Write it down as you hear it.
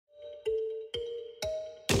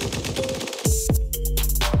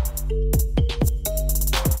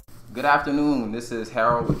Good afternoon. This is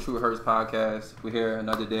Harold with True Hurts Podcast. We're here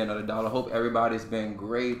another day, another dollar. Hope everybody's been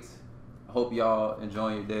great. I hope y'all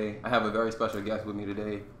enjoying your day. I have a very special guest with me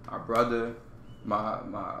today. Our brother, my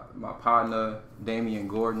partner, Damion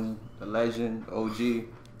Gordon, the legend, OG.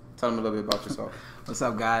 Tell them a little bit about yourself. What's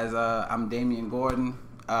up, guys? I'm Damian Gordon,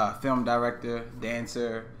 film director,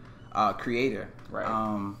 dancer, creator.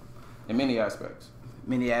 Right. In many aspects.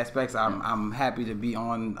 I'm happy to be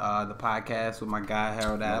on the podcast with my guy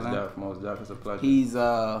Harold Allen. Most definitely, it's a pleasure. He's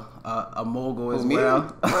a mogul as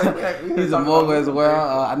well. He's a mogul as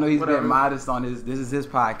well. I know he's been modest on his. This is his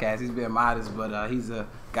podcast. He's been modest, but he's a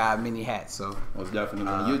guy of many hats. So most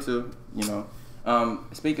definitely on YouTube. You know,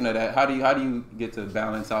 speaking of that, how do you get to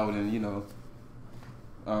balance out and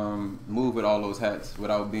move with all those hats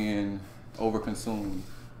without being overconsumed?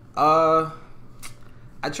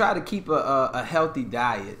 I try to keep a healthy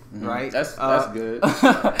diet, right? That's good.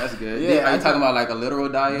 That's good. Yeah, are you talking about like a literal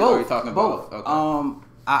diet, both, or are you talking both? about? Okay.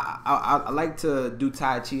 I like to do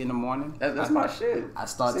Tai Chi in the morning. That's my shit. I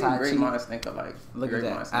start Tai Chi. Great minds think alike. Look at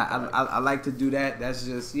that. I like to do that. That's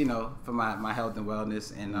just for my health and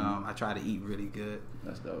wellness, and I try to eat really good.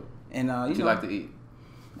 That's dope. And what you like to eat?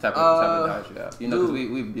 Type of diet you have.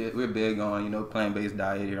 Because we're big on plant-based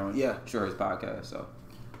diet here on True Hurts Podcast.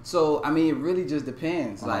 So I mean, it really just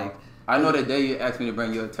depends. Like, I know the day you asked me to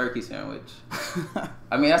bring you a turkey sandwich.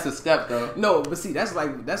 I mean, that's a step though. No, but see, that's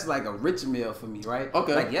like a rich meal for me, right?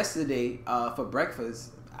 Okay. Like yesterday, for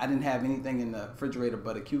breakfast, I didn't have anything in the refrigerator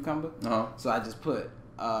but a cucumber. So I just put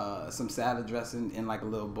some salad dressing in like a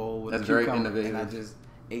little bowl with a cucumber, very innovative. And I just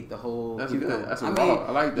ate the whole. That's cucumber. good. That's I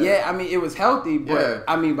like that. Yeah, I mean, it was healthy, but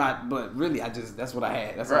but really, that's what I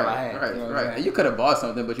had. That's all I had. Right. And you could have bought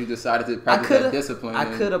something, but you decided to practice that discipline. I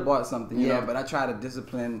could have bought something, but I try to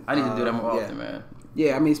discipline. I need to do that more often, man.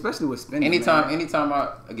 Yeah, I mean, especially with spending. Anytime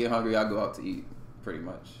I get hungry, I go out to eat. Pretty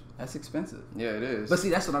much. That's expensive. Yeah, it is. But see,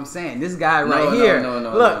 that's what I'm saying. This guy here.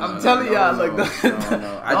 Look, I'm telling y'all. Look,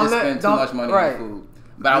 no. I just spend too much money on food.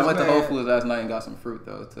 But I went to Whole Foods last night and got some fruit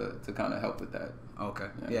though to kind of help with that. Okay.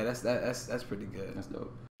 Yeah, that's pretty good. That's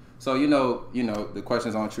dope. So the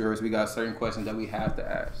questions on True Hurts, we got certain questions that we have to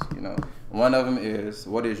ask. One of them is,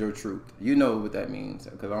 what is your truth? You know what that means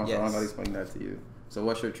because I'm going to explain that to you. So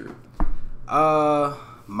what's your truth?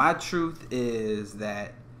 My truth is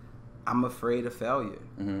that I'm afraid of failure.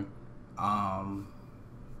 Mm-hmm.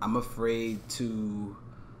 I'm afraid to.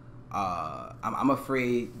 I'm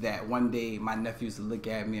afraid that one day my nephews will look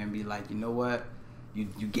at me and be like, you know what, you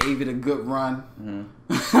gave it a good run.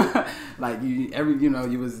 Mm-hmm. Like you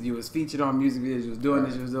was featured on music videos, you was doing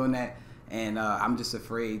this, you was doing that, and I'm just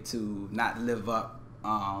afraid to not live up,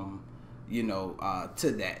 to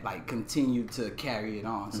that. Like continue to carry it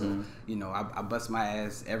on. So I bust my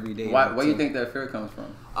ass every day. Where do you think that fear comes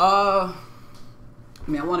from? I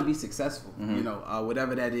mean, I want to be successful,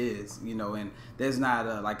 whatever that is, and there's not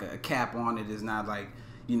a cap on it. It's not like,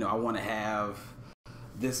 I want to have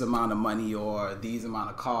this amount of money or these amount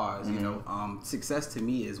of cars, success to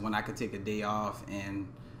me is when I could take a day off and,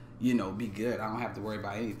 be good. I don't have to worry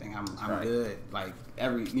about anything. I'm good. Like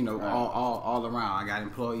all around. I got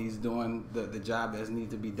employees doing the job that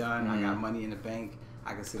needs to be done. I got money in the bank.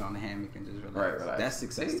 I can sit on the hammock and just relax. Right. That's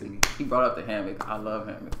success to me. He brought up the hammock. I love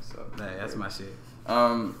hammocks. So that's my shit.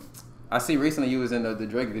 I see recently you was in the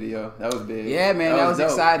Drake video. That was big. Yeah, man, that was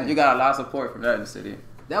exciting. You got a lot of support from that in the city.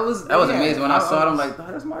 That was amazing. When I saw it, I'm like,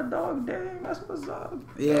 that's my dog. Dang, that's what's up.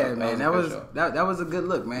 Yeah, man, that was a good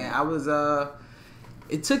look, man. I was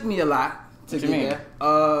it took me a lot to get there.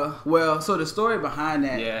 Well, so the story behind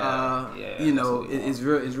that, is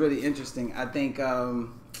really interesting. I think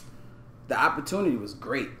the opportunity was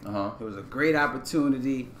great. It was a great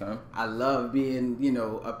opportunity. Okay. I love being,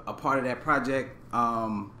 a part of that project.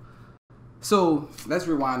 So let's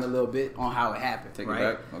rewind a little bit on how it happened. Take it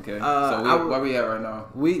back. Okay. So where we at right now?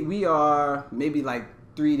 We are maybe like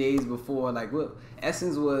 3 days before. Like,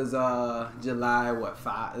 Essence was July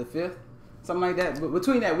the 5th, something like that. But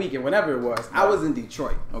between that weekend, whenever it was, I was in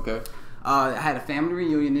Detroit. Okay. I had a family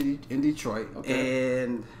reunion in Detroit,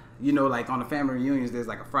 and like on the family reunions, there's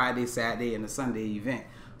like a Friday, Saturday, and a Sunday event.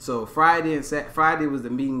 So Friday was the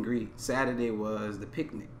meet and greet. Saturday was the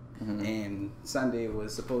picnic. Mm-hmm. And Sunday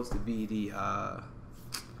was supposed to be the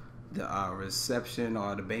reception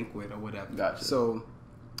or the banquet or whatever. Gotcha. So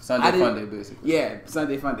Sunday fun day, basically. Yeah,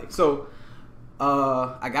 Sunday fun day. So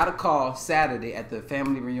I got a call Saturday at the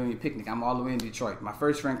family reunion picnic. I'm all the way in Detroit. My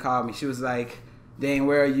first friend called me. She was like, "Dang,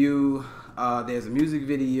 where are you? There's a music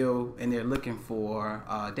video and they're looking for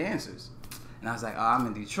dancers." And I was like, oh, I'm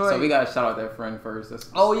in Detroit. So we gotta shout out that friend first. We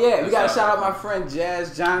gotta shout out my friend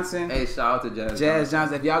Jazz Johnson. Hey, shout out to Jazz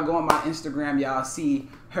Johnson. If y'all go on my Instagram, y'all see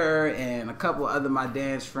her and a couple other my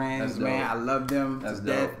dance friends. Man, I love them. That's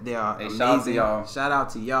dope. They are amazing. Shout out to y'all. Shout out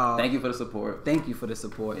to y'all. Thank you for the support. Thank you for the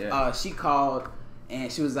support. Yeah. She called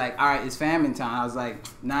and she was like, all right, it's famine time. I was like,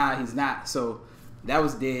 nah, he's not. So that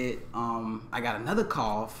was dead. I got another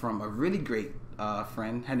call from a really great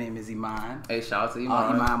friend. Her name is Iman. Hey, shout out to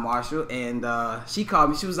Iman. Iman Marshall. And she called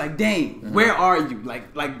me. She was like, Dame, where are you?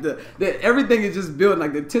 Like the everything is just building.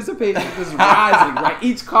 Like the anticipation is just rising, right?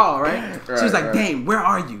 Each call, right? She was like, Dame, where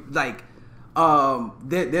are you? Like,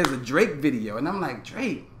 there's a Drake video. And I'm like,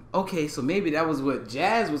 Drake? Okay, so maybe that was what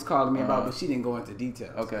Jazz was calling me about, but she didn't go into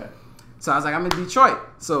details. Okay. So I was like, I'm in Detroit.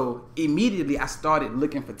 So immediately I started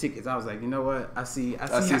looking for tickets. I was like, you know what? I see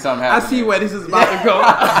something happening. I see where this is about to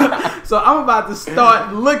go. So I'm about to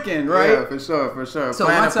start looking, right? Yeah, for sure. So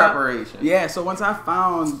plan of preparation. So once I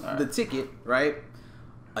found the ticket, right,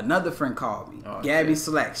 another friend called me, Gabby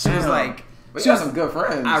Select. She was like, but you have some good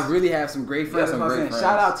friends. I really have some great friends.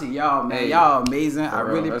 Shout out to y'all, man. Hey, y'all amazing. I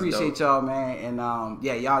really appreciate y'all, man. And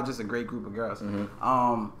y'all just a great group of girls.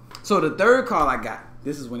 So the third call I got,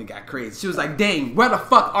 this is when it got crazy. She was like, dang, where the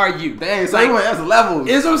fuck are you? Dang, so like, that's levels.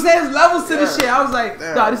 It's what I'm saying, it's levels to this shit. I was like,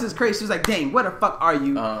 nah, this is crazy. She was like, dang, where the fuck are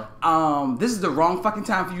you? This is the wrong fucking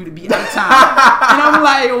time for you to be out of town. And I'm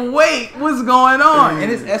like, wait, what's going on?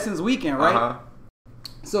 And it's Essence weekend, right?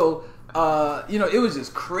 So it was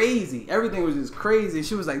just crazy. Everything was just crazy.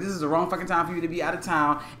 She was like, "This is the wrong fucking time for you to be out of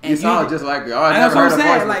town." And you sound just like me. I that's never what I'm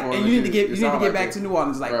saying. Like, before, and you need to get back to New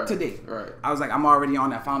Orleans today. Right. I was like, I'm already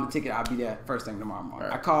on. I found the ticket. I'll be there first thing tomorrow morning.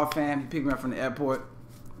 Right. I called fam. He picked me up from the airport.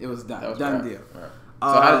 It was done. Done deal. Right.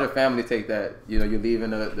 So how did your family take that? You know, you're leaving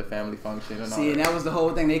the family function and all that. And that was the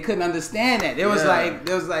whole thing. They couldn't understand that. It was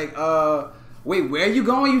like, wait, where are you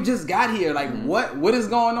going? You just got here. Like, what is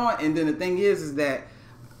going on? And then the thing is that,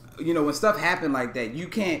 you know, when stuff happen like that, you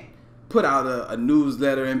can't put out a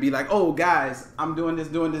newsletter and be like, "Oh, guys, I'm doing this,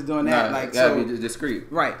 doing that." Like, gotta be discreet,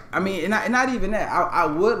 right? I mean, and not even that. I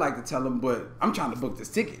would like to tell them, but I'm trying to book this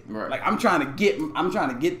ticket. Right. Like, I'm trying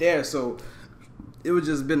to get there. So it would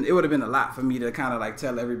have been a lot for me to kind of like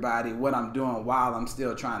tell everybody what I'm doing while I'm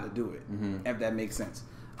still trying to do it, if that makes sense.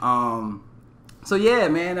 So yeah,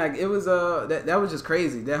 man, like it was that was just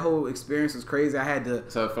crazy. That whole experience was crazy. I had to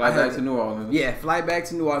fly back to New Orleans. Yeah, fly back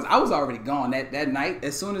to New Orleans. I was already gone that night.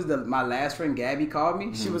 As soon as my last friend Gabby called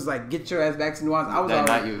me, she was like, "Get your ass back to New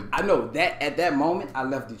Orleans." I know that at that moment I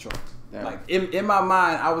left Detroit. Yeah. Like in my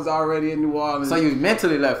mind, I was already in New Orleans. So you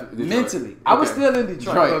mentally left Detroit? Mentally, I was still in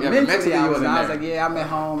Detroit, but mentally I was like, "Yeah, I'm at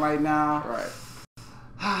home right now." Right.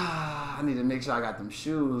 I need to make sure I got them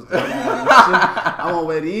shoes. I won't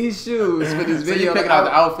wear these shoes for this video. So you picking out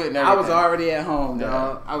the outfit and everything? I was already at home,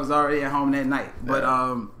 dog. I was already at home that night. But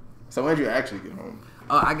so when did you actually get home?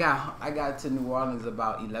 I got to New Orleans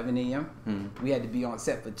about 11 a.m. We had to be on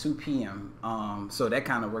set for 2 p.m. So that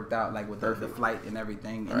kind of worked out, like with the flight and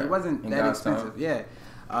everything. And it wasn't that expensive. Yeah.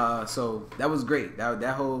 So that was great.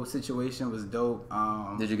 That whole situation was dope.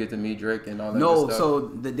 Did you get to meet Drake and all that? No, stuff? So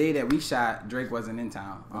the day that we shot, Drake wasn't in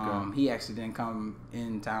town. Okay. He actually didn't come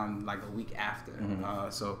in town like a week after.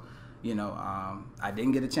 So, you know, I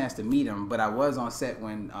didn't get a chance to meet him, but I was on set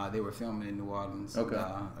when they were filming in New Orleans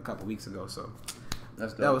a couple weeks ago. So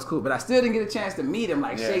that was cool. But I still didn't get a chance to meet him,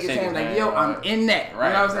 like shake his hand, like, yo, I'm in that. Right,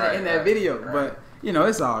 you know what I'm saying? In that video. Right. But you know,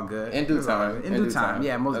 it's all good. In due time. In due time.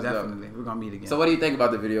 Yeah, most definitely. We're gonna meet again. So what do you think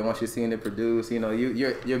about the video once you're seeing it produced? You know,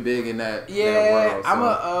 you're big in that world. Yeah,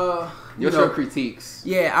 So I'm your critiques.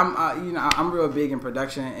 Yeah, I'm real big in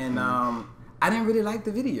production, and I didn't really like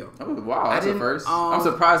the video. Oh, wow, that's the first. I'm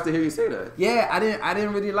surprised to hear you say that. Yeah, I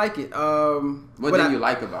didn't really like it. What did you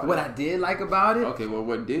like about it? What I did like about it? Okay, well,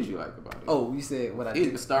 what did you like about it? Oh, you said what I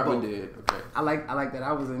did. Start with did. Okay. I like that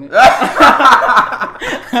I was in it. I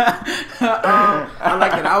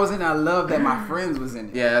like that I was in it. I love that my friends was in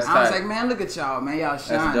it. Yeah, that's I was like, man, look at y'all, man. Y'all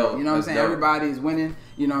shine. You know what I'm saying? Dope. Everybody's winning.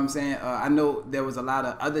 You know what I'm saying? I know there was a lot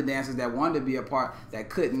of other dancers that wanted to be a part that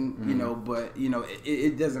couldn't, you know, but, you know,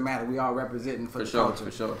 it doesn't matter. We all representing for the culture.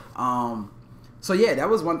 For sure. So, yeah, that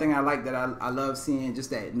was one thing I liked, that I love seeing, just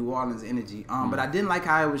that New Orleans energy. But I didn't like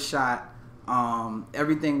how it was shot.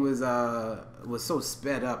 Everything was so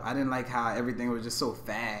sped up. I didn't like how everything was just so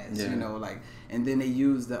fast, you know, like, and then they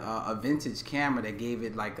used a vintage camera that gave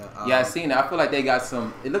it like a I seen that. I feel like they got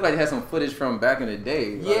some. It looked like they had some footage from back in the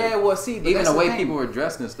day. Yeah, like, well, see, even the way people were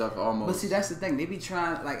dressed and stuff, almost. But see, that's the thing. They be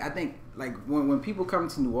trying, like, I think, like when people come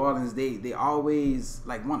to New Orleans, they always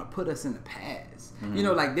like want to put us in the past. You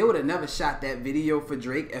know, like they would have never shot that video for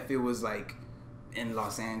Drake if it was like in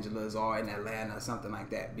Los Angeles or in Atlanta or something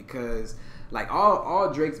like that, because like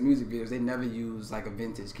all Drake's music videos, they never use like a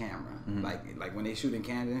vintage camera, like when they shoot in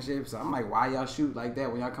Canada and shit. So I'm like, why y'all shoot like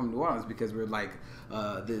that when y'all come to New Orleans? Because we're like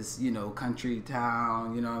this, you know, country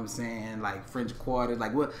town, you know what I'm saying, like French Quarter,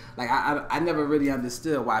 like what, like I never really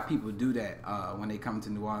understood why people do that when they come to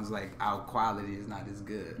New Orleans. Like our quality is not as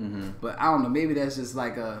good, but I don't know, maybe that's just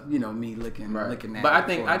like a, you know, me looking at. But I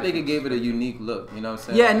think it gave it a unique look, you know what I'm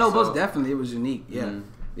saying? Yeah, no, most definitely it was unique. Yeah.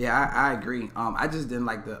 Yeah, I agree. I just didn't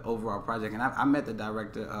like the overall project, and I met the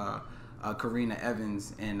director, Karina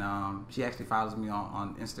Evans, and she actually follows me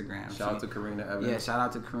on Instagram. Shout out to Karina Evans. Yeah, shout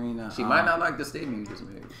out to Karina. She might not like the statement you just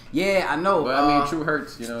made. Yeah, I know. But I mean, true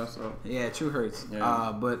hurts, you know. So yeah, true hurts.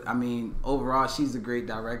 Yeah. But I mean, overall, she's a great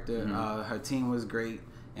director. Her team was great,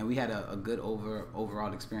 and we had a good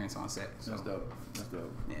overall experience on set. So. That's dope. That's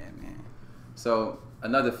dope. Yeah, man. So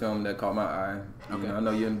another film that caught my eye. Okay. You know, I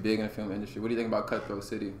know you're big in the film industry. What do you think about Cutthroat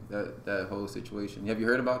City? That whole situation. Have you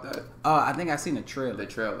heard about that? I think I seen a trailer. The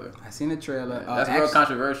trailer. I seen a trailer. Yeah. That's real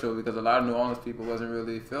controversial because a lot of New Orleans people wasn't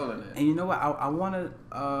really feeling it. And you know what? I want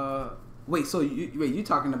to. Wait, so you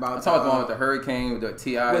talking about? I'm talking about with the Hurricane, with the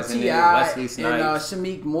T.I. With and T.I. Wesley Snipes, and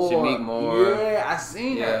Shameik Moore. Yeah, I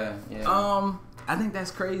seen that. Yeah. I think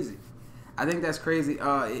that's crazy.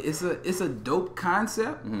 It's a dope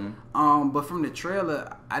concept. But from the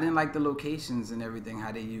trailer, I didn't like the locations and everything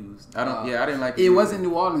how they used. I didn't like it. It wasn't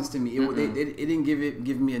New Orleans to me. It didn't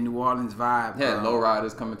give me a New Orleans vibe. Yeah,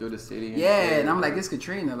 lowriders coming through the city. And I'm like, it's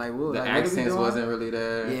Katrina. Like, whoa, the like, accents wasn't really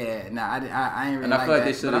there. Yeah, I ain't really. And I feel like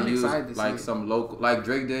they should have used like some local, like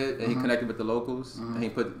Drake did, and he connected with the locals, and he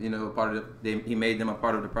put he made them a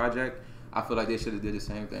part of the project. I feel like they should have did the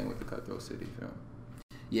same thing with the Cutthroat City film.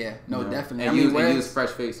 Yeah, no, you know? Definitely. And use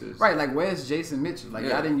fresh faces. Right, like where's Jason Mitchell? Like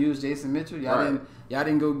y'all didn't use Jason Mitchell. Y'all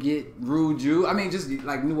didn't go get Rude Jew. I mean, just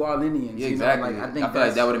like New Orleanians. Yeah, exactly. You know? Like, I feel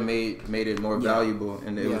like that would have made it more valuable,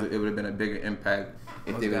 and it would have been a bigger impact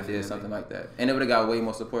if they would have did something like that, and it would have got way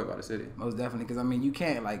more support by the city. Most definitely, because I mean, you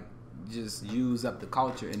can't like just use up the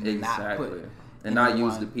culture and not put. And not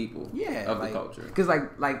use the people of the culture. Because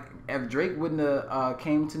like if Drake wouldn't have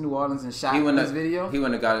came to New Orleans and shot this video, he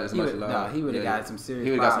wouldn't have got as much love. No, he would have got some serious. He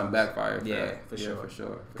would have got some backfire. For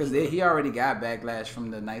sure. Because he already got backlash from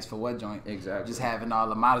the Nice for What joint. Exactly. Just having all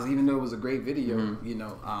the models, even though it was a great video, you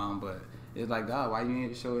know. But it's like, God, why you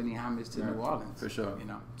ain't show any homage to New Orleans? For sure. You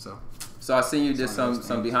know. So I seen you did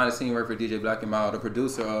some behind the scene work for DJ BlaqNmilD, the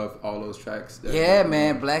producer of all those tracks.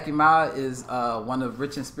 Man, BlaqNmilD is one of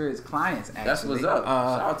Rich and Spirit's clients. Actually, that's what's up.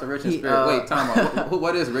 Shout out to Rich and Spirit. Wait, time out.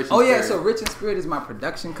 What is Rich and Spirit? Oh yeah, so Rich and Spirit is my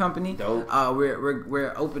production company. Dope.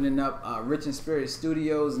 We're opening up Rich and Spirit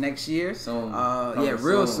Studios next year. Soon.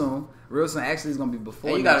 Real soon. Actually, it's gonna be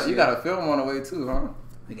before. And you got a film on the way too, huh?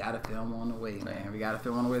 We got a film on the way, man. We got a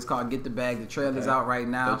film on the way. It's called Get the Bag. The trailer's out right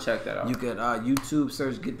now. Go check that out. You could YouTube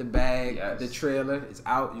search Get the Bag. Yes. The trailer is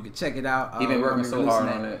out. You can check it out. He's been working so hard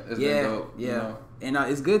on it. It's been dope. Yeah. You know? And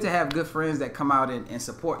it's good to have good friends that come out and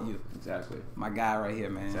support you. Exactly. My guy right here,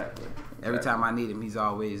 man. Exactly. Every time I need him, he's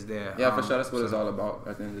always there. Yeah, for sure. That's what it's all about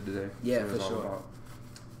at the end of the day. Yeah, for sure.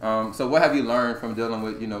 So what have you learned from dealing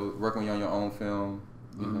with, working on your own film,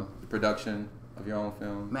 you know, the production of your own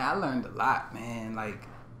film? Man, I learned a lot, man. Like,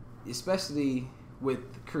 especially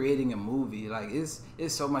with creating a movie, like it's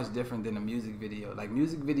so much different than a music video. Like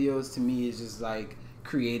music videos to me is just like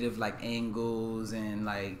creative, like angles and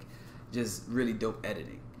like just really dope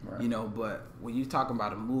editing, you know. But when you talk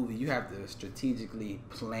about a movie, you have to strategically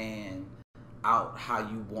plan out how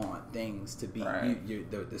you want things to be.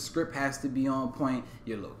 The script has to be on point.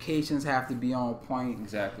 Your locations have to be on point.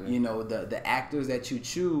 Exactly. You know, the actors that you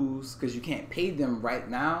choose, because you can't pay them right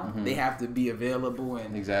now. They have to be available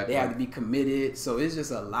and they have to be committed. So it's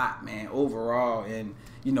just a lot, man, overall. And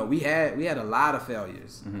you know, we had a lot of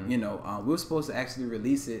failures. You know, we were supposed to actually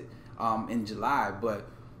release it in July, but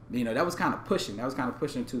you know, that was kind of pushing. That was kind of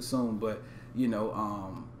pushing too soon. But you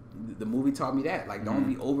know, the movie taught me that, like, don't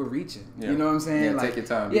be overreaching. You know what I'm saying? Yeah, like, take your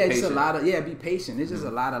time. Be patient. Just a lot of be patient. It's just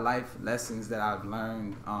a lot of life lessons that I've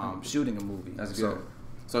learned shooting a movie. That's good.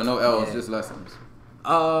 So no L's, just lessons.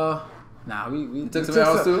 Nah, we took some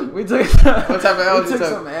L's too. We took what type of L's? We took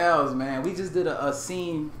some L's, man. We just did a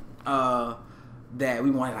scene that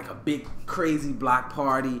we wanted, like a big crazy block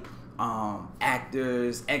party,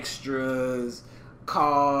 actors, extras,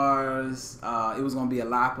 cars. It was gonna be a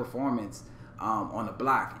live performance on the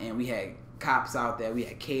block, and we had cops out there, we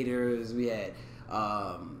had caterers, we had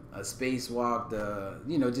a spacewalk,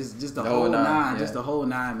 just the whole nine, just the whole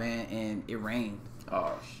nine, man. And it rained.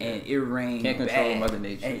 Oh shit! And it rained. Can't control bad. Mother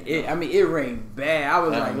Nature. And it rained bad. I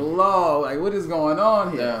was like, Lord, like what is going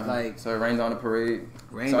on here? Yeah. Like, so it rained on the parade.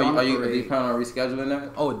 Rained on the parade. Are you planning on rescheduling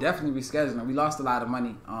that? Oh, definitely rescheduling. We lost a lot of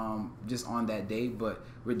money just on that day, but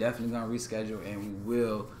we're definitely gonna reschedule, and we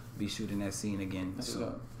will be shooting that scene again.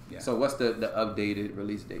 Yeah. So what's the updated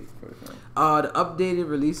release date for the film? The updated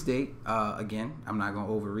release date, again, I'm not gonna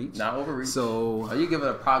overreach. Not overreach. So are you giving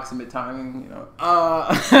approximate timing? You know.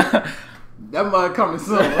 That mug coming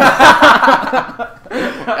soon.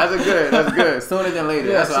 That's good. Sooner than later.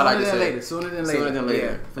 Yeah, that's what I like to say. Sooner than later.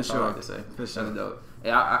 Yeah, for sure. I like to say. For sure. That's dope.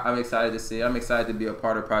 Yeah, I'm excited to see. I'm excited to be a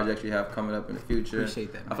part of projects you have coming up in the future.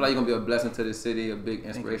 Appreciate that, man. I feel like you're gonna be a blessing to the city, a big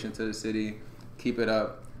inspiration to the city. Keep it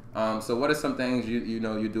up. So what are some things you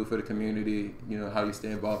do for the community? You know, how you stay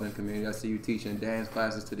involved in the community. I see you teaching dance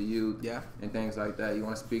classes to the youth, and things like that. You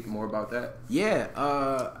want to speak more about that? Yeah,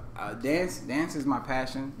 dance is my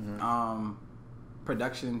passion.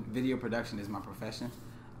 Video production is my profession.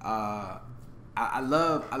 I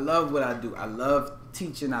love what I do. I love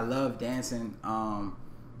teaching. I love dancing.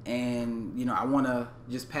 And you know, I want to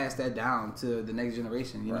just pass that down to the next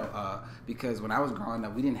generation. You know, because when I was growing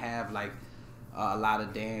up, we didn't have like a lot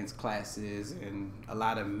of dance classes and a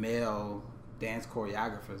lot of male dance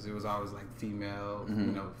choreographers. It was always like female,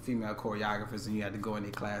 female choreographers, and you had to go in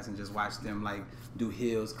their class and just watch them like do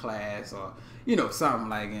Hills class or something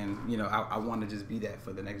like. And I want to just be that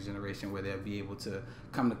for the next generation, where they'll be able to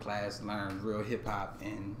come to class, learn real hip hop,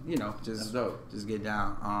 and just get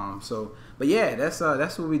down. But yeah, that's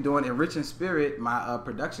what we're doing. In Rich in Spirit, my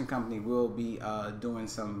production company, will be doing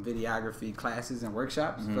some videography classes and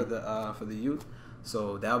workshops for the youth.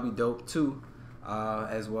 So that'll be dope too.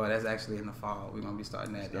 As well. That's actually in the fall. We're gonna be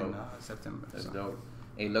starting that in September. That's dope.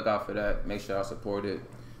 Hey, look out for that. Make sure y'all support it.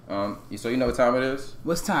 So you know what time it is?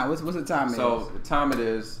 What's time? What's the time? So the time it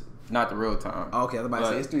is, not the real time. Okay, I was about to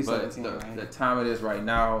say it's 3:17. Right? The time it is right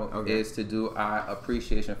now is to do our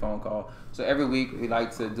appreciation phone call. So every week we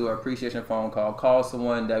like to do an appreciation phone call. Call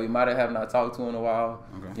someone that we might have not talked to in a while.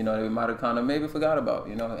 Okay. That we might have kind of maybe forgot about.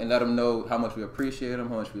 And let them know how much we appreciate them,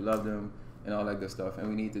 how much we love them, and all that good stuff. And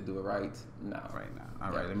we need to do it right now.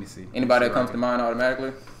 All right, let me see. Anybody that comes to mind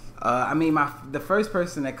automatically? I mean, the first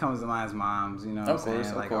person that comes to mind is Mom's. You know what I'm saying?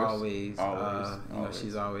 Of like course. Always.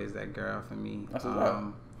 She's always that girl for me. That's what's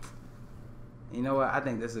up. You know what? I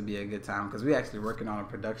think this would be a good time because we're actually working on a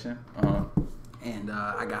production. And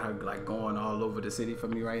I got her like going all over the city for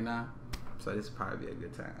me right now. So this would probably be a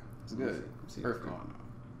good time. It's good. See what's going on.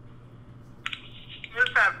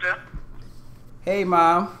 What's up, Jeff? Hey,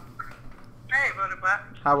 Mom. Hey, buddy, butt.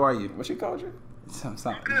 How are you? What she called you?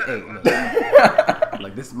 Something. Good. Hey,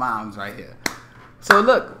 look, this Mom's right here. So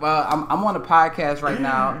look, I'm on a podcast right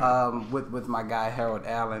now with my guy Harold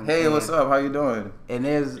Allen. Hey, what's up? How you doing? And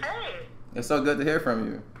Hey. It's so good to hear from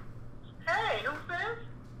you. Hey, who's this?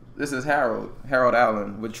 This is Harold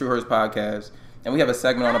Allen with True Hurts Podcast, and we have a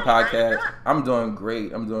segment on the podcast. I'm doing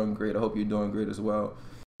great. I hope you're doing great as well.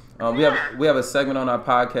 We have a segment on our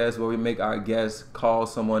podcast where we make our guests call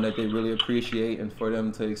someone that they really appreciate and for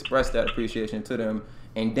them to express that appreciation to them.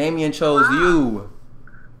 And Damian chose you.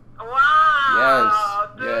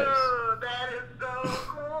 Wow. Yes. That is so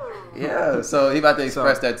cool. Yeah. So he about to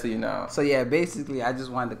express that to you now. So yeah, basically, I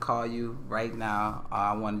just wanted to call you right now.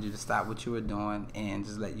 I wanted you to stop what you were doing and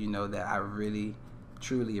just let you know that I really,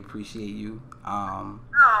 truly appreciate you. Oh,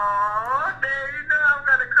 there you know I'm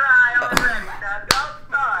gonna cry already. Now don't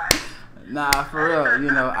start. Nah, for real.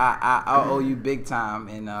 I owe you big time,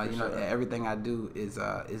 and everything I do is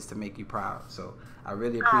to make you proud. So I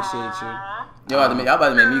really appreciate you. Y'all about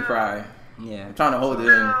to make me cry. Yeah, I'm trying to hold it in.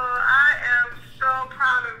 I am so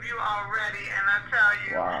proud of you already, and I tell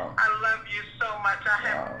you, wow. I love you so much. I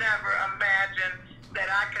have never imagined that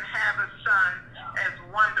I could have a son as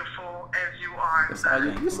wonderful as you are.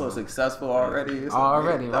 You're so successful already.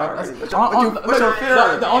 Already, right?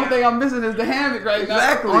 The only thing I'm missing is the hammock right now.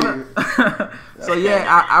 Exactly. So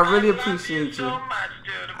yeah, I really appreciate you. So much,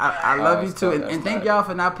 dude. I love you too, and thank y'all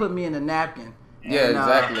for not putting me in a napkin. Yeah,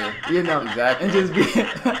 exactly. Exactly. And just be.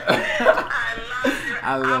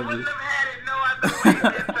 I love you. I wouldn't have had it no other way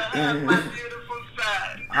than to have my beautiful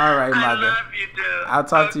son. All right, mother. I love you, dude. I'll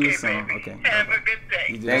talk to you soon. Baby. Okay. Have a good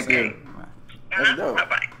day. Thank you. That's dope.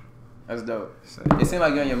 Bye-bye. That's dope. It seems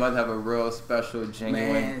like you and your mother have a real special,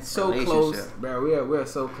 genuine man, so relationship. close, bro. We're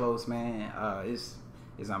so close, man. It's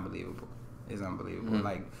unbelievable. It's unbelievable. Mm-hmm.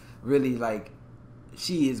 Like really, like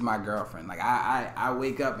she is my girlfriend. Like I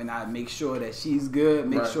wake up and I make sure that she's good.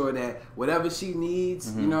 Make sure that whatever she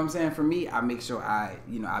needs, you know what I'm saying, for me, I make sure I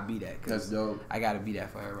be that. That's dope. I gotta be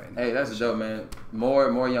that for her right now. Hey, that's dope, man.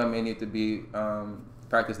 More young men need to be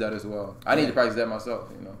practice that as well. I need to practice that myself,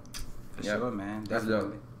 you know. For sure, man. That's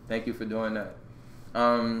Definitely. dope. Thank you for doing that.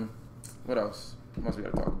 What else? What else we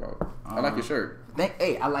gotta talk about? I like your shirt.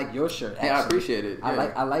 Hey, I like your shirt. Hey, I appreciate it.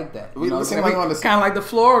 Yeah. I like that. We seem like on the kind of like the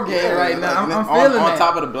floor game right now. I'm feeling on that.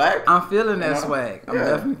 top of the black. I'm feeling that swag. I'm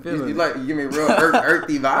definitely feeling it. You give me real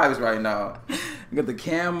earthy vibes right now. You got the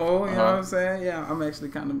camo, you know what I'm saying? Yeah, I'm actually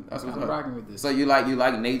kind of rocking with this. So you like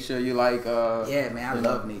nature? You like? Yeah, man, I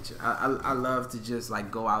love nature. I love to just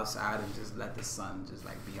like go outside and just let the sun just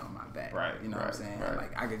like be on my back. Right. You know what I'm saying? Right.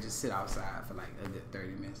 Like I could just sit outside for like a good 30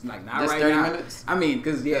 minutes. Like not just right 30 now. minutes? I mean,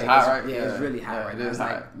 because it's hot, right? It's really hot right now. It's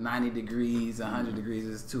hot. like 90 degrees, 100 degrees.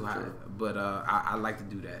 It's too hot. Sure. But I like to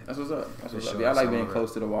do that. That's what's up. That's what's up. Sure. Yeah, I like being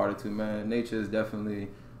close to the water too, man. Nature is definitely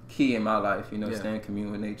key in my life, you know, staying in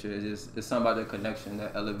commune with nature. It's something about the connection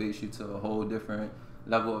that elevates you to a whole different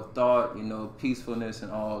level of thought, you know, peacefulness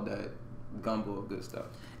and all that gumbo of good stuff.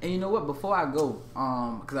 And you know what? Before I go,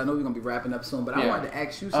 because I know we're gonna be wrapping up soon, but I wanted to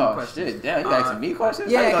ask you some questions. Oh shit! Damn, you asking me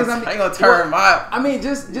questions? Yeah, because I ain't gonna turn my. I mean,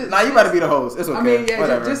 just nah, you better be the host. It's okay. I mean, yeah,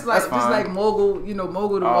 whatever. just like Mogul, you know,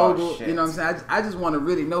 Mogul to Mogul. Shit. You know what I'm saying? I just want to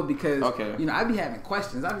really know because you know I be having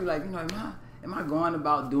questions. I be like, you know, am I going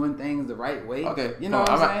about doing things the right way? Okay, you know what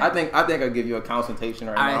I'm saying? I think I'll give you a consultation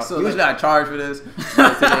right now. So usually I charge for this,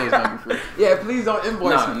 but today is gonna be free. Yeah, please don't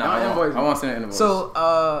invoice me. I won't send an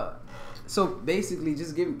invoice. So basically,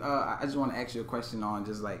 just give. I just want to ask you a question on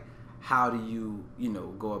just like how do you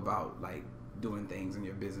go about like doing things in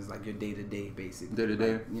your business, like your day to day, basically. Day to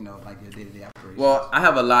day. Like your day to day operations. Well, I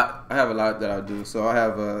have a lot that I do. So I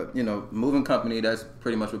have a moving company that's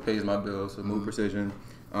pretty much what pays my bills. So Move Precision,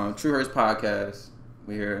 True Hurts podcast.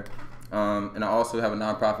 We here, and I also have a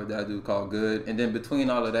nonprofit that I do called Good. And then between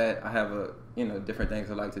all of that, I have different things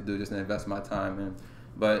I like to do just to invest my time in.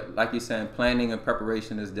 But like you're saying, planning and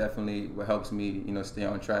preparation is definitely what helps me, stay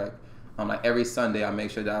on track. Like every Sunday, I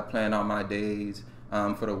make sure that I plan out my days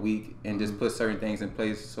for the week and just put certain things in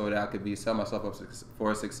place so that I could set myself up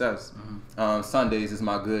for success. Sundays is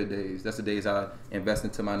my good days. That's the days I invest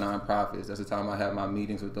into my nonprofits. That's the time I have my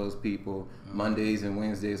meetings with those people. Mondays and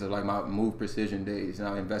Wednesdays are like my Move Precision days, and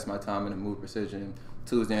I invest my time in the Move Precision.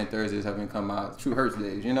 Tuesday and Thursdays have become my True Hurts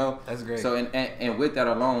days, That's great. So and with that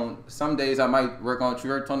alone, some days I might work on True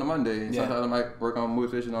Hurts on the Monday, and sometimes I might work on Move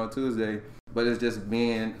Precision on Tuesday. But it's just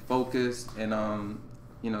being focused and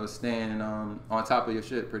staying on top of your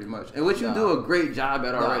shit pretty much. And which you do a great job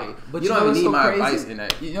at already. But you don't even need my advice in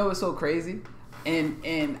that. You know what's so crazy?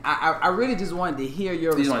 And I really just wanted to hear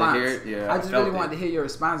your response. You want to hear it? Yeah, I just really wanted to hear your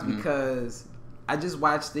response because I just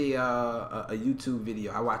watched a YouTube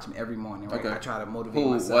video. I watch them every morning. Right? I try to motivate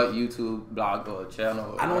myself. What YouTube blog or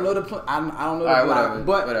channel? I don't know the I don't know the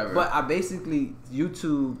blog, but I basically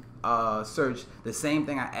YouTube searched the same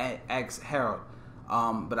thing I asked Harold.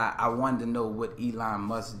 But I wanted to know what Elon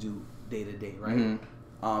Musk do day to day, right?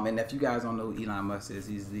 And if you guys don't know who Elon Musk is,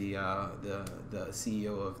 he's the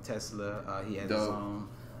CEO of Tesla. He has his own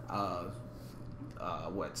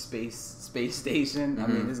space station. I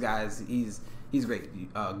mean, this guy he's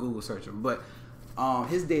great. Google search him, but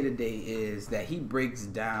his day to day is that he breaks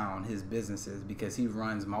down his businesses because he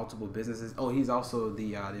runs multiple businesses. Oh, he's also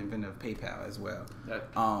the inventor of PayPal as well.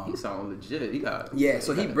 He sounds legit.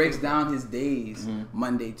 So he breaks down his days: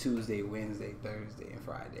 Monday, Tuesday, Wednesday, Thursday, and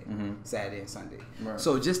Friday, Saturday and Sunday. Right.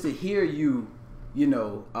 So just to hear you,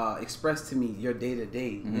 express to me your day to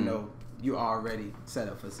day, you're already set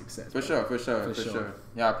up for success. For sure.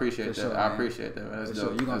 Yeah, I appreciate that. I appreciate that. That's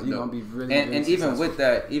dope. You're gonna be really. And even with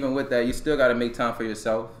that, you still got to make time for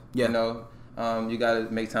yourself. Yeah. You got to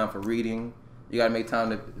make time for reading. You got to make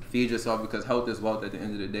time to feed yourself because health is wealth at the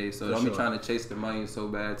end of the day. So don't be trying to chase the money so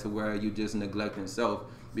bad to where you just neglecting self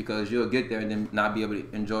because you'll get there and then not be able to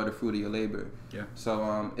enjoy the fruit of your labor. Yeah.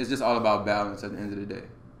 So it's just all about balance at the end of the day.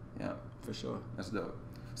 Yeah. For sure. That's dope.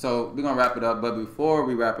 So we're gonna wrap it up, but before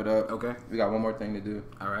we wrap it up, we got one more thing to do.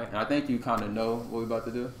 All right. And I think you kind of know what we're about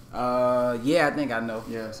to do. Yeah, I think I know.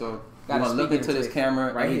 Yeah. So we're gonna look into this camera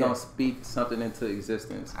and we're gonna speak something into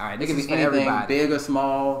existence. All right. It can be anything, big or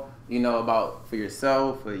small. About for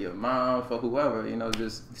yourself, for your mom, for whoever.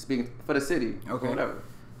 Just speaking for the city. Okay. Whatever.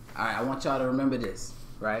 All right. I want y'all to remember this,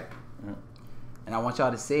 right? And I want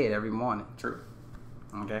y'all to say it every morning. True.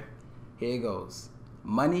 Okay. Here it goes.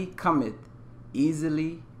 Money cometh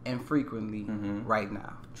easily and frequently right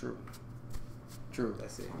now. True.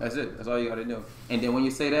 That's it. That's all you got to do. And then when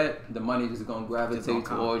you say that, the money is going to gravitate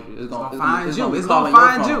towards you. It's going to find you. It's going to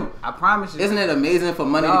find you. I promise you. Isn't it amazing for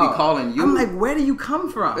money to be calling you? I'm like, where do you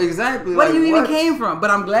come from? Exactly. Where do you even came from? But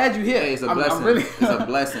I'm glad you're here. Hey, it's a blessing. It's a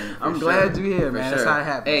blessing. I'm glad you're here, man. That's how it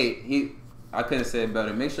happens. Hey, I couldn't say it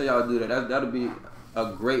better. Make sure y'all do that. That'll be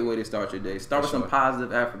a great way to start your day. Start with some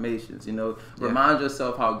positive affirmations. You know, remind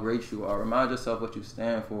yourself how great you are. Remind yourself what you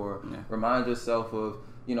stand for. Yeah. Remind yourself of,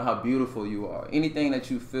 you know, how beautiful you are. Anything that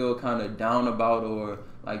you feel kind of down about or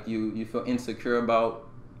like you feel insecure about,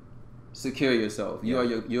 secure yourself. You are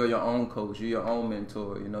your own coach. You're your own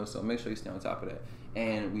mentor. You know, so make sure you stay on top of that.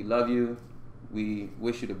 And we love you. We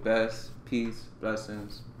wish you the best. Peace,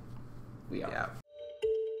 blessings. We out.